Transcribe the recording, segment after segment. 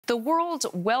The world's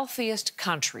wealthiest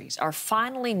countries are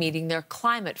finally meeting their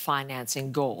climate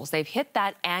financing goals. They've hit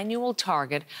that annual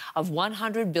target of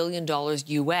 $100 billion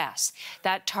US.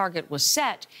 That target was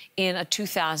set in a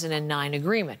 2009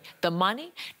 agreement. The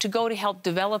money to go to help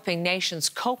developing nations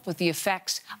cope with the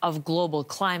effects of global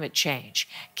climate change.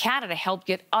 Canada helped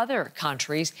get other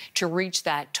countries to reach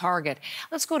that target.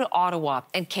 Let's go to Ottawa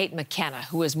and Kate McKenna,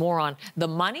 who has more on the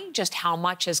money, just how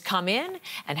much has come in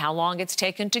and how long it's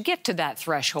taken to get to that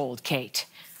threshold. Kate.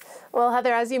 Well,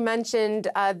 Heather, as you mentioned,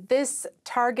 this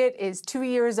target is 2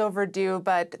 years overdue,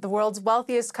 but the world's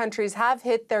wealthiest countries have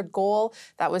hit their goal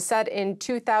that was set in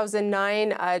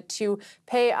 2009 to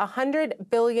pay $100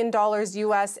 billion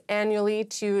US annually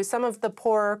to some of the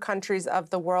poorer countries of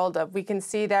the world. We can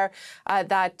see there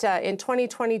that in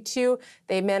 2022,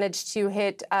 they managed to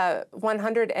hit almost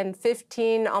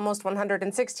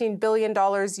 $116 billion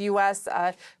US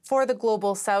for the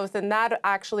global south, and that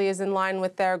actually is in line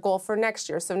with their goal for next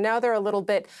year. So now they're a little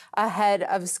bit ahead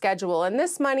of schedule. And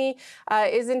this money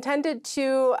is intended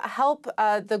to help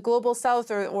the global south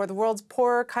or the world's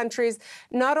poorer countries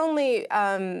not only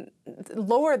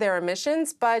lower their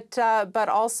emissions, but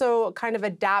also kind of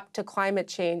adapt to climate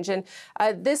change. And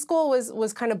this goal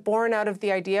was kind of born out of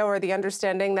the idea or the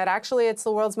understanding that actually it's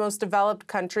the world's most developed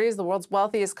countries, the world's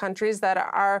wealthiest countries that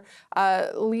are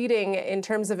leading in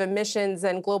terms of emissions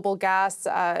and global gas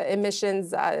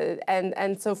emissions.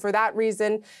 And so for that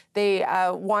reason, they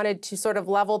wanted to sort of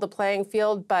level the playing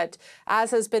field. But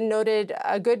as has been noted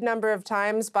a good number of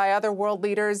times by other world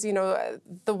leaders, you know,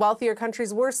 the wealthier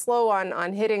countries were slow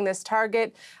on hitting this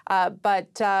target.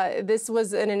 But this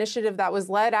was an initiative that was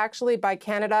led actually by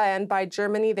Canada and by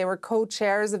Germany. They were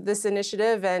co-chairs of this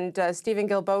initiative. And Stephen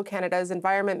Guilbeault, Canada's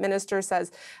environment minister,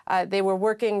 says they were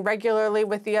working regularly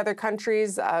with the other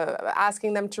countries,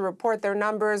 asking them to report their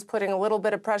numbers, putting a little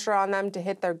bit of pressure on them to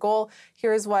hit their goal.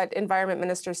 Here's what Environment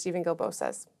Minister Stephen Guilbeault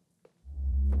says.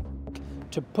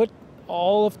 To put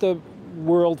all of the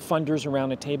world funders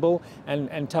around a table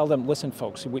and tell them, listen,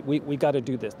 folks, we got to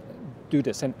do this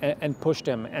and push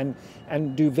them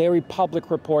and do very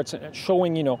public reports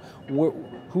showing, you know,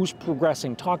 who's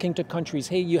progressing, talking to countries,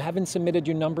 hey, you haven't submitted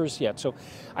your numbers yet. So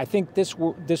I think this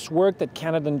work that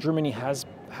Canada and Germany has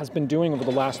been doing over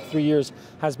the last 3 years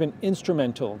has been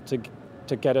instrumental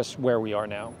to get us where we are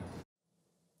now.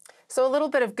 So a little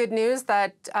bit of good news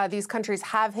that these countries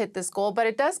have hit this goal, but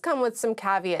it does come with some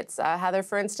caveats. Heather,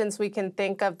 for instance, we can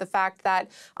think of the fact that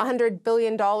 $100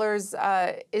 billion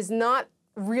is not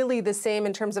really the same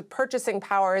in terms of purchasing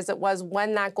power as it was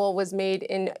when that goal was made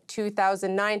in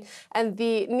 2009. And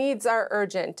the needs are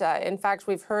urgent. In fact,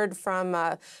 we've heard from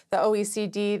the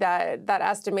OECD that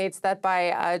estimates that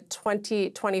by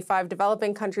 2025,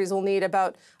 developing countries will need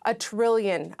about $1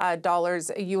 trillion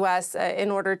US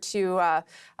in order to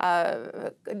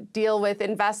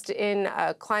invest in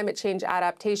climate change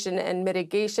adaptation and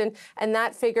mitigation. And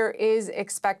that figure is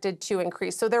expected to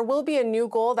increase. So there will be a new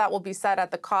goal that will be set at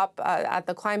the COP, at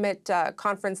the climate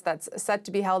conference that's set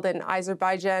to be held in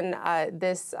Azerbaijan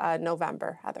this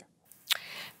November. Heather.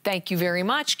 Thank you very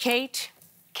much, Kate.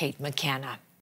 Kate McKenna.